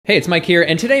Hey, it's Mike here,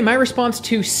 and today my response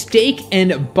to steak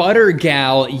and butter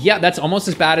gal. Yeah, that's almost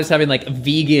as bad as having like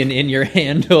vegan in your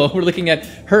handle. We're looking at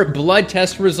her blood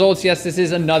test results. Yes, this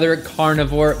is another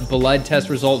carnivore blood test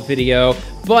result video,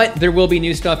 but there will be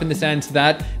new stuff in the sense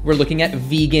that we're looking at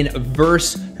vegan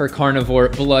versus her carnivore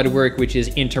blood work, which is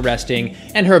interesting.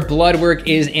 And her blood work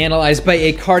is analyzed by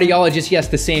a cardiologist. Yes,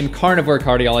 the same carnivore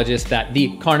cardiologist that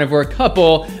the carnivore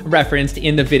couple referenced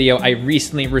in the video I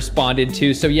recently responded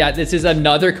to. So yeah, this is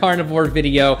another carnivore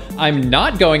video. I'm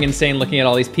not going insane looking at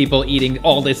all these people eating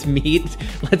all this meat.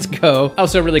 Let's go.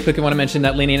 Also, really quickly, want to mention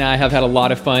that Lainey and I have had a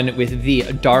lot of fun with the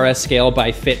DARA scale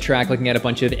by FitTrack, looking at a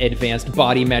bunch of advanced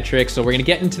body metrics. So we're gonna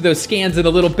get into those scans in a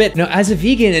little bit. Now, as a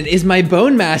vegan, is my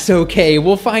bone mass okay?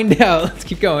 We'll find out. Let's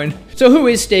keep going. So who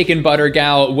is Steak and Butter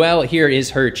Gal? Well, here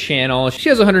is her channel. She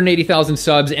has 180,000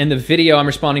 subs, and the video I'm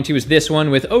responding to is this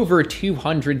one with over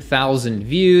 200,000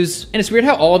 views. And it's weird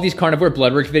how all of these carnivore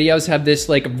bloodwork videos have this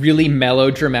like really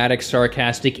melodramatic,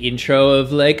 sarcastic intro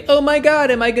of like, oh my God,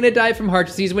 am I gonna die from heart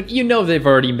disease? When you know they've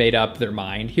already made up their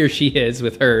mind. Here she is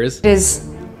with hers. It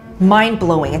is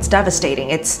mind-blowing, it's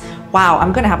devastating. It's, wow,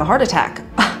 I'm gonna have a heart attack.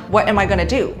 What am I gonna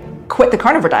do? Quit the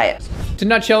carnivore diet. To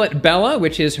nutshell it, Bella,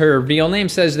 which is her real name,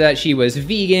 says that she was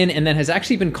vegan and then has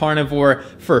actually been carnivore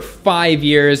for 5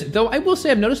 years. Though I will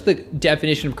say I've noticed the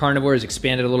definition of carnivore has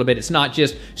expanded a little bit. It's not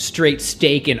just straight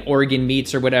steak and organ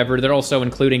meats or whatever. They're also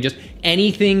including just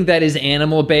anything that is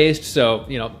animal-based. So,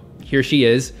 you know, here she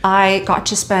is. I got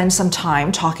to spend some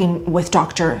time talking with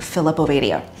Dr. Philip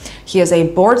Ovadia. He is a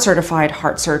board-certified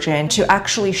heart surgeon to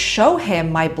actually show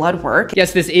him my blood work.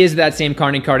 Yes, this is that same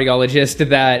cardiologist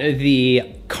that the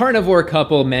carnivore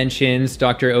couple mentions,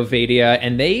 Dr. Ovadia,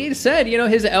 and they said, you know,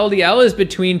 his LDL is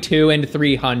between 200 and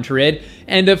 300.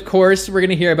 And of course, we're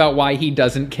gonna hear about why he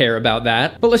doesn't care about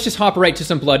that. But let's just hop right to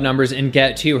some blood numbers and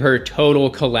get to her total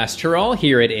cholesterol.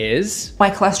 Here it is. My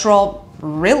cholesterol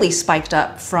really spiked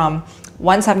up from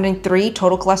 173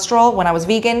 total cholesterol when I was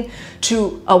vegan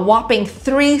to a whopping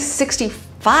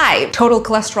 365 total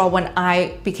cholesterol when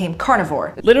I became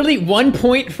carnivore. Literally 1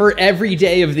 point for every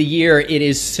day of the year. It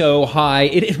is so high.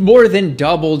 It is more than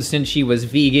doubled since she was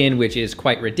vegan, which is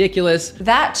quite ridiculous.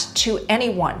 That to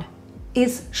anyone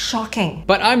is shocking.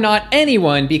 But I'm not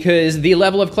anyone because the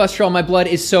level of cholesterol in my blood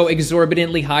is so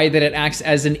exorbitantly high that it acts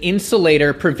as an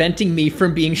insulator, preventing me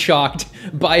from being shocked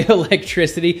by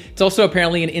electricity. It's also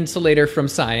apparently an insulator from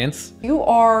science. You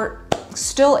are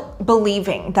still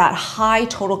believing that high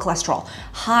total cholesterol,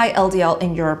 high LDL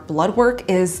in your blood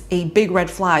work is a big red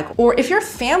flag. Or if your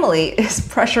family is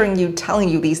pressuring you, telling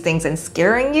you these things and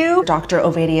scaring you, Dr.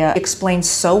 Ovadia explains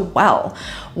so well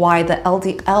why the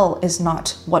LDL is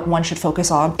not what one should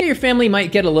focus on. Your family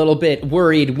might get a little bit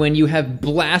worried when you have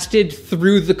blasted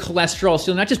through the cholesterol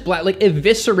ceiling, not just like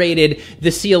eviscerated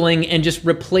the ceiling and just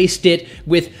replaced it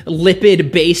with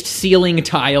lipid-based ceiling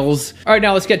tiles. All right,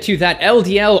 now let's get to that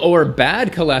LDL or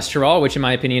bad cholesterol, which in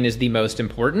my opinion is the most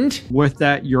important. With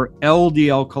that, your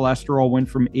LDL cholesterol went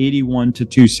from 81 to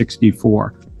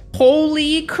 264.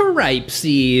 Holy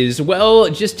cripesies. Well,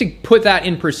 just to put that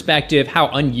in perspective, how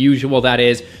unusual that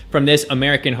is, from this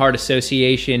American Heart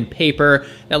Association paper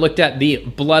that looked at the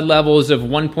blood levels of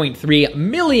 1.3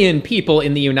 million people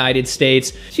in the United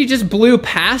States. She just blew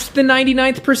past the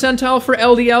 99th percentile for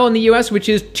LDL in the US, which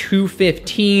is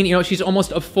 215. You know, she's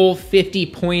almost a full 50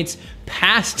 points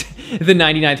past the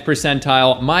 99th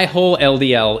percentile. My whole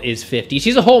LDL is 50.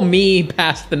 She's a whole me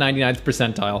past the 99th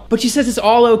percentile. But she says it's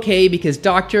all okay because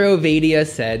Dr. Ovadia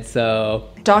said so.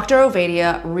 Dr.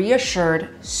 Ovadia reassured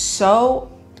so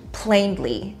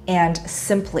plainly and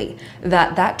simply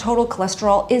that that total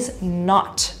cholesterol is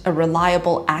not a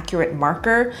reliable, accurate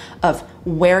marker of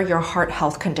where your heart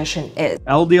health condition is.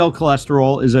 LDL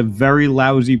cholesterol is a very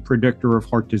lousy predictor of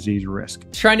heart disease risk.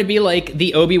 It's trying to be like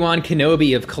the Obi-Wan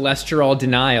Kenobi of cholesterol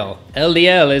denial.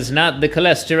 LDL is not the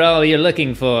cholesterol you're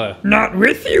looking for. Not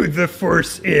with you, the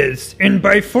force is. And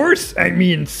by force, I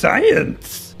mean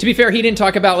science. To be fair, he didn't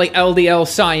talk about like LDL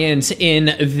science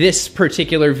in this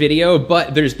particular video,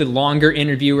 but there's the longer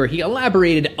interview where he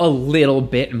elaborated a little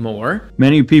bit more.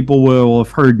 Many people will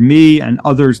have heard me and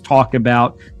others talk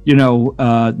about, you know,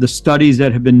 the studies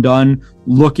that have been done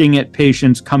looking at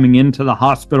patients coming into the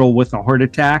hospital with a heart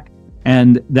attack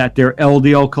and that their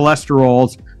LDL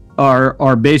cholesterols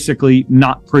are basically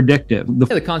not predictive.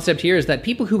 The concept here is that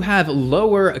people who have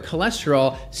lower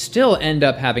cholesterol still end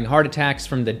up having heart attacks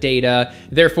from the data.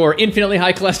 Therefore, infinitely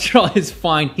high cholesterol is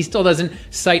fine. He still doesn't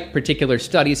cite particular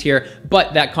studies here,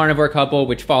 but that carnivore couple,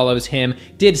 which follows him,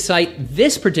 did cite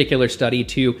this particular study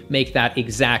to make that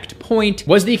exact point.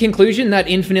 Was the conclusion that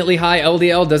infinitely high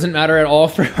LDL doesn't matter at all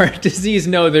for heart disease?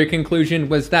 No, their conclusion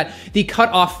was that the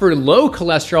cutoff for low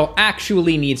cholesterol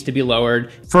actually needs to be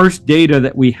lowered. First data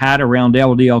that we had around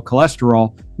LDL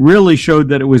cholesterol really showed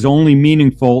that it was only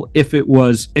meaningful if it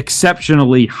was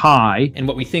exceptionally high. And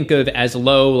what we think of as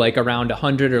low, like around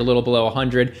 100 or a little below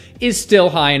 100, is still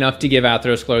high enough to give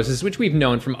atherosclerosis, which we've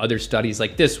known from other studies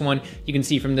like this one. You can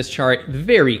see from this chart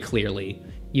very clearly.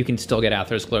 You can still get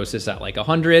atherosclerosis at like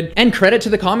 100. And credit to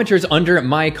the commenters under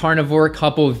my carnivore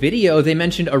couple video. They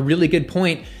mentioned a really good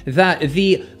point that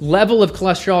the level of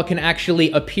cholesterol can actually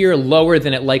appear lower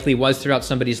than it likely was throughout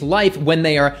somebody's life when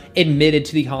they are admitted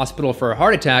to the hospital for a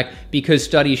heart attack, because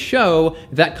studies show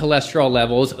that cholesterol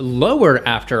levels lower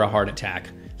after a heart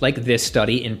attack. Like this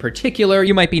study in particular,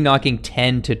 you might be knocking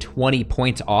 10 to 20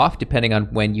 points off depending on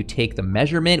when you take the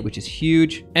measurement, which is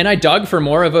huge. And I dug for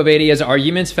more of Ovedia's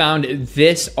arguments, found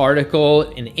this article,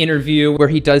 an interview where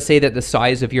he does say that the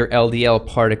size of your LDL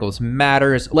particles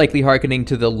matters, likely hearkening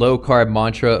to the low carb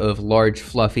mantra of large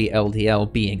fluffy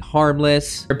LDL being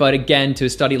harmless. But again, to a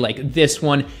study like this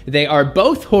one, they are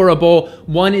both horrible.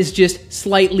 One is just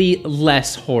slightly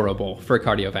less horrible for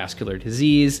cardiovascular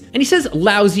disease. And he says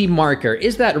lousy marker.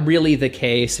 Is that really the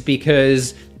case?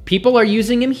 Because people are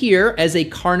using him here as a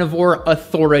carnivore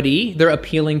authority. They're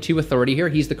appealing to authority here.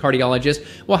 He's the cardiologist.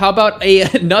 Well, how about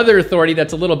another authority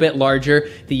that's a little bit larger,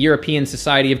 the European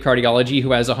Society of Cardiology,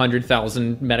 who has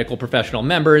 100,000 medical professional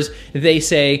members. They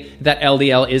say that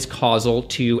LDL is causal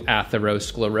to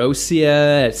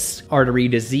atherosclerosis, artery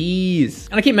disease.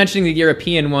 And I keep mentioning the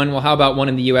European one. Well, how about one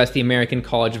in the US, the American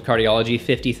College of Cardiology,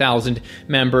 50,000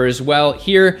 members? Well,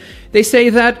 here they say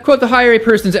that, quote, the higher a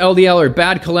person's LDL or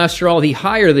bad cholesterol, the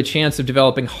higher the chance of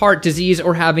developing heart disease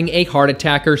or having a heart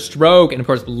attack or stroke. And of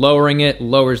course, lowering it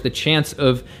lowers the chance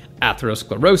of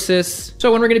atherosclerosis.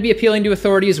 So when we're going to be appealing to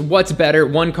authorities, what's better,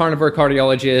 one carnivore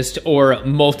cardiologist or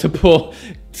multiple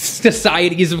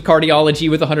societies of cardiology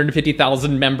with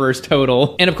 150,000 members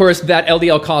total? And of course, that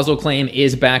LDL causal claim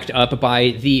is backed up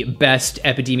by the best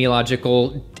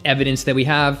epidemiological evidence that we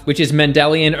have, which is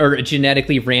Mendelian or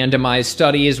genetically randomized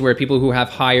studies where people who have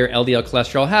higher LDL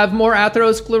cholesterol have more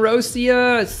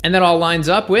atherosclerosis. And that all lines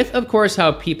up with, of course,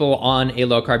 how people on a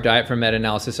low carb diet from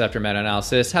meta-analysis after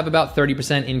meta-analysis have about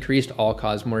 30% increased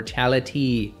all-cause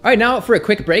mortality. All right, now for a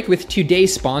quick break with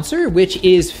today's sponsor, which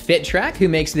is FitTrack, who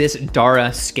makes this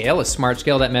DARA scale, a smart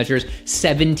scale that measures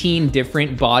 17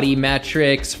 different body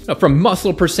metrics, from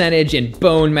muscle percentage and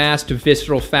bone mass to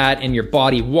visceral fat and your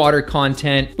body water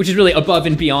content, which is really above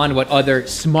and beyond what other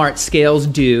smart scales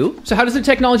do. So how does the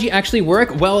technology actually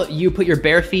work? Well, you put your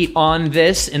bare feet on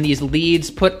this, and these leads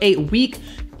put a weak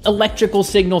electrical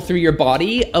signal through your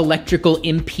body. Electrical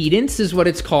impedance is what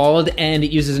it's called, and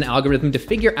it uses an algorithm to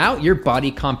figure out your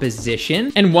body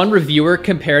composition. And one reviewer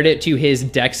compared it to his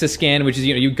DEXA scan, which is,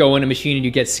 you go in a machine and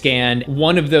you get scanned.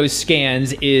 One of those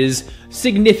scans is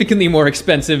significantly more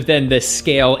expensive than the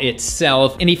scale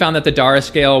itself. And he found that the DARA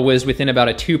scale was within about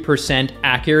a 2%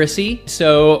 accuracy.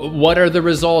 So what are the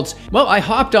results? Well, I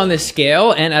hopped on this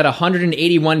scale, and at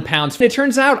 181 pounds, it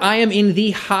turns out I am in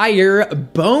the higher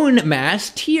bone mass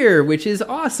tier, which is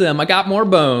awesome. I got more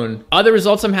bone. Other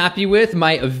results I'm happy with,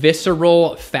 my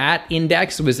visceral fat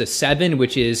index was a 7,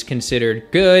 which is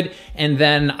considered good. And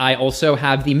then I also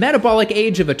have the metabolic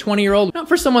age of a 20-year-old.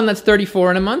 For someone that's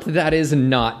 34 in a month, that is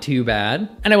not too bad.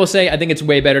 And I will say, I think it's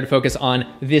way better to focus on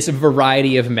this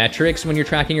variety of metrics when you're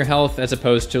tracking your health, as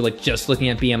opposed to like just looking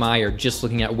at BMI or just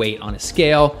looking at weight on a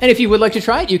scale. And if you would like to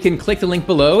try it, you can click the link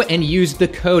below and use the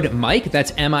code MIC,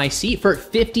 that's MIC, for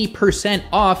 50%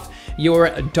 off your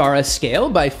DARA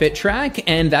scale by FitTrack.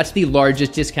 And that's the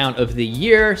largest discount of the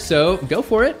year, so go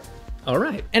for it. All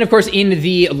right. And of course, in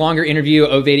the longer interview,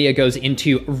 Ovedia goes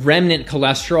into remnant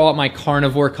cholesterol. My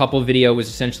carnivore couple video was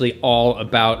essentially all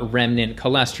about remnant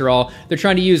cholesterol. They're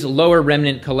trying to use lower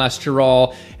remnant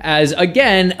cholesterol as,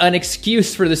 again, an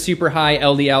excuse for the super high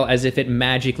LDL, as if it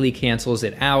magically cancels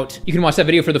it out. You can watch that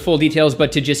video for the full details,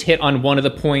 but to just hit on one of the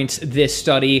points, this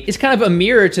study is kind of a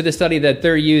mirror to the study that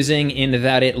they're using, in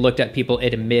that it looked at people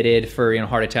admitted for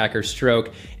heart attack or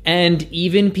stroke. And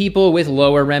even people with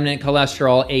lower remnant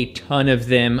cholesterol, a ton of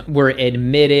them were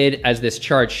admitted, as this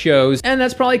chart shows. And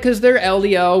that's probably because their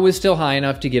LDL was still high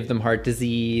enough to give them heart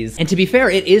disease. And to be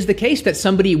fair, it is the case that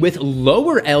somebody with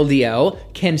lower LDL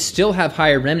can still have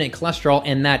higher remnant cholesterol,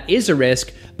 and that is a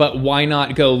risk. but why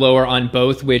not go lower on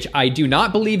both, which I do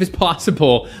not believe is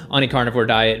possible on a carnivore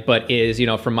diet, but is, you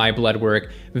know, from my blood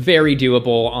work, very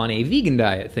doable on a vegan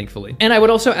diet, thankfully. And I would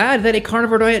also add that a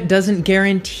carnivore diet doesn't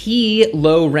guarantee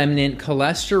low remnant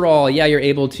cholesterol. Yeah, you're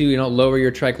able to, you know, lower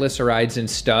your triglycerides and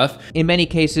stuff. In many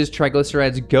cases,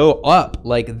 triglycerides go up,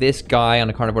 like this guy on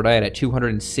a carnivore diet at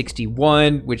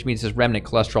 261, which means his remnant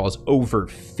cholesterol is over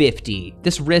 50.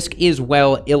 This risk is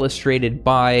well illustrated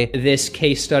by this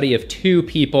case study of 2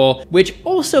 people, which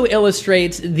also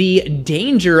illustrates the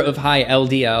danger of high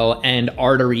LDL and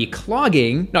artery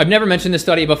clogging. Now, I've never mentioned this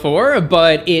study before,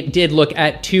 but it did look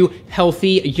at 2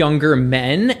 healthy younger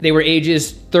men. They were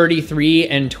ages 33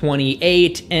 and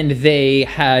 28, and they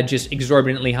had just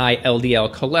exorbitantly high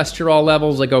LDL cholesterol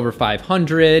levels, like over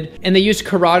 500. And they used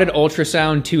carotid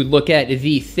ultrasound to look at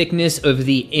the thickness of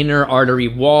the inner artery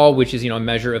wall, which is, you know, a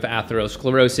measure of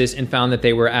atherosclerosis, and found that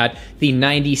they were at the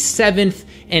 97th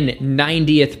and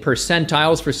 90th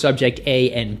percentiles for subject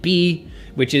A and B,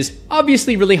 which is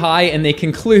obviously really high, and they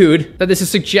conclude that this is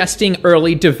suggesting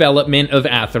early development of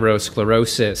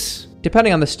atherosclerosis.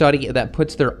 Depending on the study, that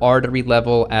puts their artery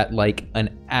level at like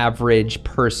an average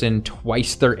person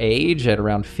twice their age at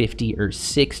around 50 or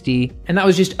 60. And that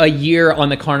was just a year on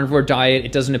the carnivore diet.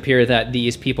 It doesn't appear that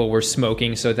these people were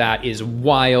smoking, so that is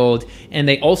wild. And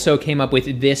they also came up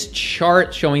with this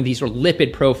chart showing the sort of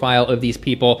lipid profile of these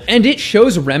people. And it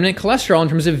shows remnant cholesterol in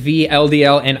terms of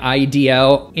VLDL and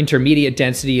IDL, intermediate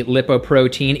density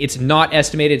lipoprotein. It's not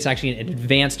estimated, it's actually an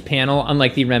advanced panel,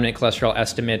 unlike the remnant cholesterol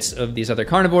estimates of these other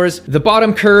carnivores. The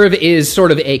bottom curve is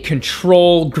sort of a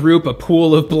control group, a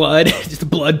pool of blood, just a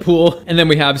blood pool. And then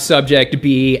we have subject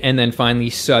B, and then finally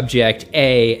subject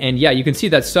A. And yeah, you can see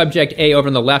that subject A over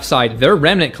on the left side, their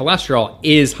remnant cholesterol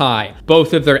is high.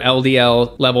 Both of their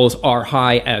LDL levels are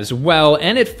high as well.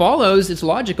 And it follows, it's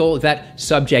logical, that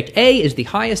subject A is the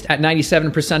highest at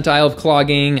 97 percentile of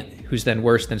clogging, who's then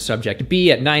worse than subject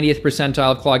B at 90th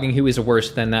percentile of clogging, who is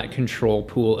worse than that control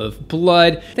pool of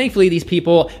blood. Thankfully, these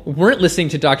people weren't listening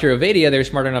to Dr. Ovadia. They were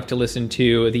smart enough to listen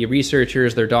to the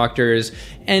researchers, their doctors,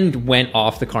 and went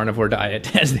off the carnivore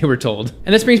diet as they were told.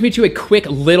 And this brings me to a quick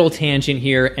little tangent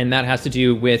here, and that has to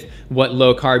do with what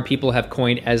low-carb people have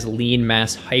coined as lean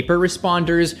mass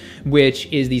hyper-responders, which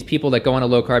is these people that go on a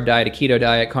low-carb diet, a keto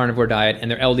diet, carnivore diet, and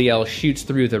their LDL shoots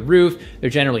through the roof. They're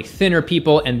generally thinner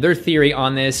people, and their theory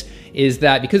on this is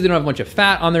that because they don't have a bunch of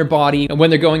fat on their body, when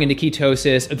they're going into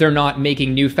ketosis, they're not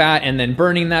making new fat and then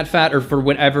burning that fat, or for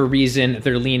whatever reason,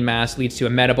 their lean mass leads to a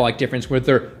metabolic difference where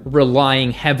they're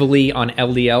relying heavily on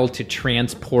LDL to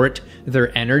transport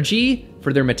their energy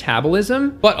for their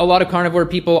metabolism. But a lot of carnivore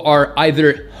people are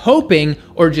either hoping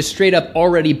or just straight up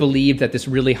already believe that this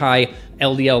really high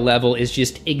LDL level is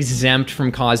just exempt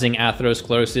from causing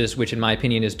atherosclerosis, which in my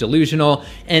opinion is delusional.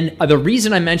 And the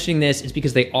reason I'm mentioning this is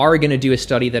because they are going to do a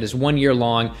study that is 1 year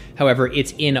long. However,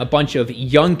 it's in a bunch of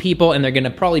young people, and they're going to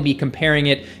probably be comparing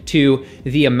it to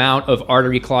the amount of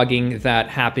artery clogging that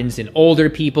happens in older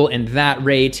people and that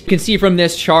rate. You can see from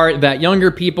this chart that younger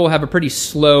people have a pretty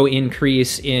slow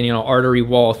increase in, you know, artery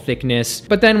wall thickness.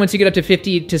 But then once you get up to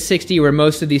 50 to 60, where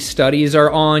most of these studies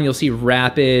are on, you'll see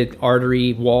rapid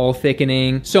artery wall thickening.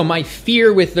 So my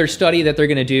fear with their study that they're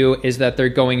going to do is that they're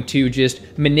going to just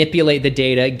manipulate the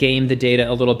data, game the data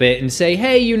a little bit, and say,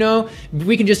 hey, you know,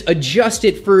 we can just adjust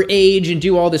it for age and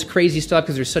do all this crazy stuff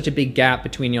because there's such a big gap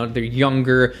between, you know, the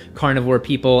younger carnivore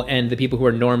people and the people who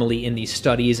are normally in these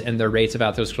studies, and their rates of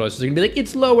atherosclerosis are going to be like,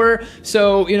 it's lower,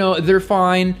 so, you know, they're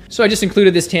fine. So I just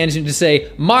included this tangent to say,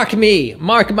 mark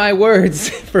my words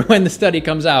for when the study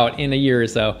comes out in a year or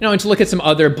so. Now, and to look at some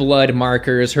other blood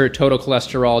markers, her total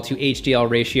cholesterol to HDL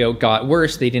ratio got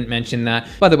worse. They didn't mention that.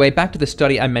 By the way, back to the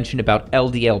study I mentioned about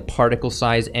LDL particle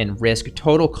size and risk.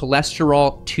 Total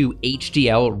cholesterol to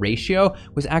HDL ratio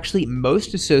was actually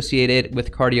most associated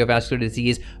with cardiovascular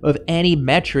disease of any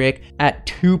metric at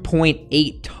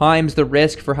 2.8 times the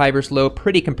risk for high versus low.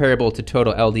 Pretty comparable to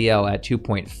total LDL at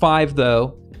 2.5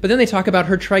 though. But then they talk about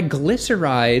her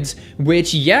triglycerides,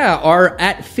 which, yeah, are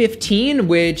at 15,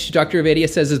 which Dr. Ovadia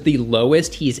says is the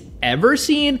lowest he's ever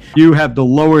seen. You have the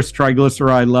lowest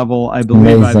triglyceride level, I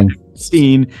believe, I've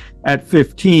seen at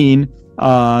 15.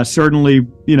 Certainly,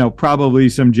 you know, probably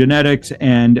some genetics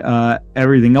and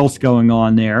everything else going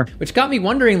on there. Which got me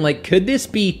wondering, like, could this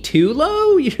be too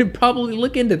low? You should probably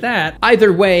look into that.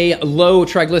 Either way, low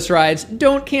triglycerides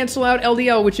don't cancel out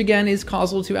LDL, which again is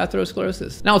causal to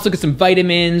atherosclerosis. Now let's look at some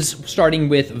vitamins, starting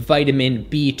with vitamin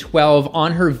B12.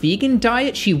 On her vegan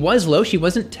diet, she was low. She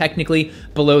wasn't technically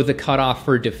below the cutoff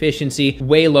for deficiency,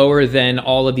 way lower than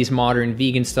all of these modern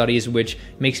vegan studies, which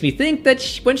makes me think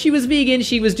that when she was vegan,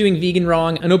 she was doing vegan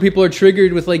wrong. I know people are triggered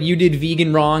quoted with like, you did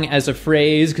vegan wrong as a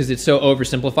phrase because it's so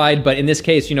oversimplified. But in this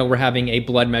case, you know, we're having a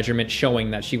blood measurement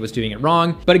showing that she was doing it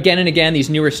wrong. But again and again, these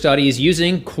newer studies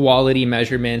using quality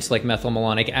measurements like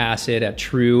methylmalonic acid at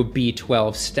true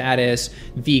B12 status,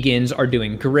 vegans are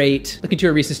doing great. Looking to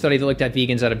a recent study that looked at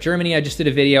vegans out of Germany, I just did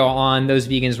a video on. Those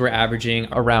vegans were averaging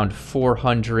around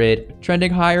 400,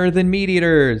 trending higher than meat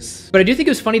eaters. But I do think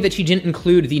it was funny that she didn't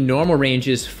include the normal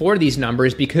ranges for these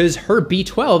numbers because her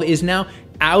B12 is now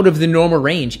out of the normal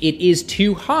range. It is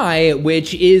too high,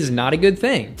 which is not a good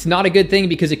thing. It's not a good thing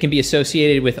because it can be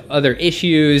associated with other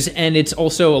issues. And it's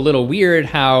also a little weird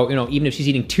how, you know, even if she's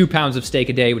eating 2 pounds of steak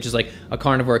a day, which is like a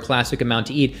carnivore classic amount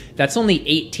to eat, that's only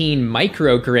 18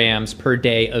 micrograms per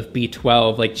day of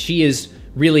B12. Like, she is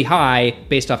really high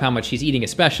based off how much she's eating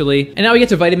especially. And now we get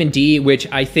to vitamin D, which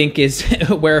I think is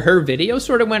where her video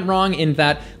sort of went wrong, in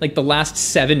that like the last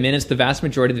 7 minutes, the vast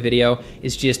majority of the video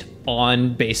is just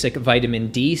on basic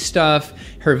vitamin D stuff.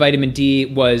 Her vitamin D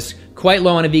was quite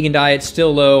low on a vegan diet,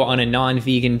 still low on a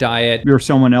non-vegan diet. You're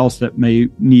someone else that may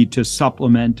need to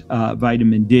supplement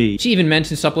vitamin D. She even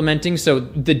mentioned supplementing, so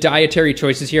the dietary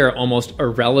choices here are almost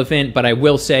irrelevant, but I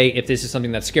will say if this is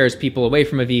something that scares people away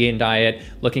from a vegan diet,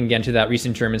 looking again to that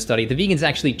recent German study, the vegans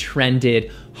actually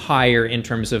trended higher in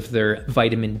terms of their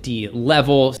vitamin D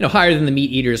level, you know, higher than the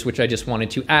meat eaters, which I just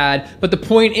wanted to add. But the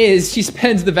point is, she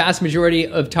spends the vast majority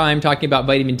of time talking about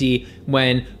vitamin D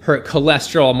when her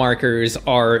cholesterol markers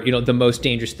are, you know, the most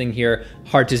dangerous thing here.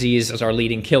 Heart disease is our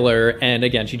leading killer. And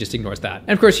again, she just ignores that.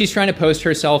 And of course, she's trying to post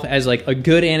herself as like a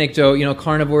good anecdote, you know,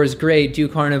 carnivore is great, do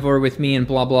carnivore with me and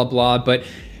blah, blah, blah. But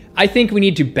I think we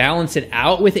need to balance it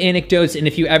out with anecdotes. And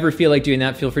if you ever feel like doing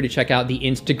that, feel free to check out the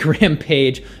Instagram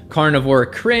page, Carnivore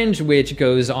Cringe, which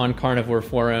goes on carnivore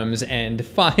forums and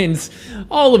finds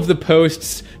all of the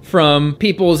posts from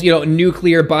people's, you know,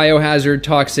 nuclear biohazard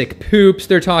toxic poops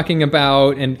they're talking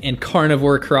about, and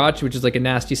carnivore crotch, which is like a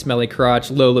nasty smelly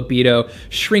crotch, low libido,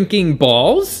 shrinking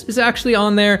balls is actually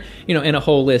on there, you know, and a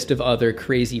whole list of other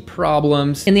crazy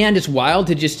problems. In the end, it's wild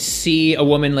to just see a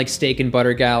woman like Steak and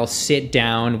Butter Gal sit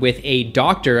down with a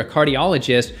doctor, a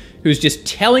cardiologist, who's just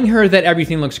telling her that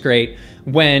everything looks great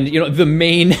when, you know, the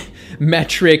main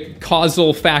metric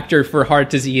causal factor for heart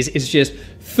disease is just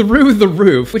through the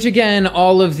roof, which again,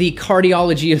 all of the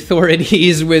cardiology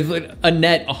authorities with a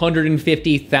net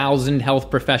 150,000 health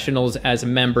professionals as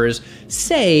members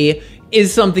say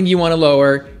is something you want to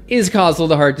lower, is causal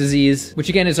to heart disease, which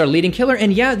again is our leading killer.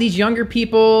 And yeah, these younger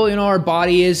people, you know, our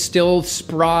body is still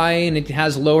spry and it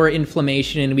has lower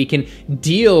inflammation, and we can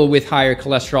deal with higher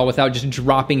cholesterol without just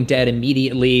dropping dead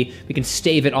immediately. We can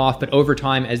stave it off, but over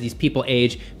time, as these people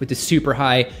age with the super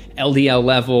high LDL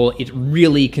level, it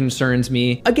really concerns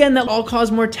me. Again, that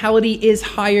all-cause mortality is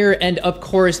higher, and of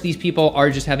course, these people are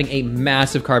just having a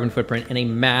massive carbon footprint and a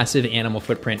massive animal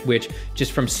footprint, which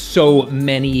just from so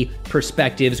many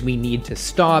perspectives, we need to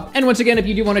stop. And once again, if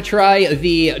you do want to try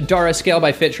the DARA scale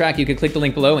by FitTrack, you can click the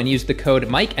link below and use the code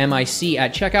MIC, M-I-C,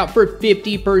 at checkout for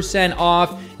 50%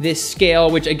 off this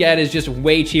scale, which again is just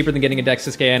way cheaper than getting a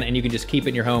DEXA scan, and you can just keep it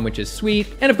in your home, which is sweet.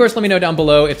 And of course, let me know down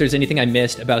below if there's anything I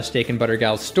missed about Steak and Butter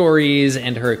Gal's stories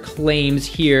and her claims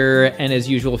here. And as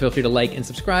usual, feel free to like and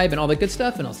subscribe and all that good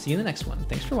stuff, and I'll see you in the next one.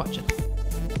 Thanks for watching.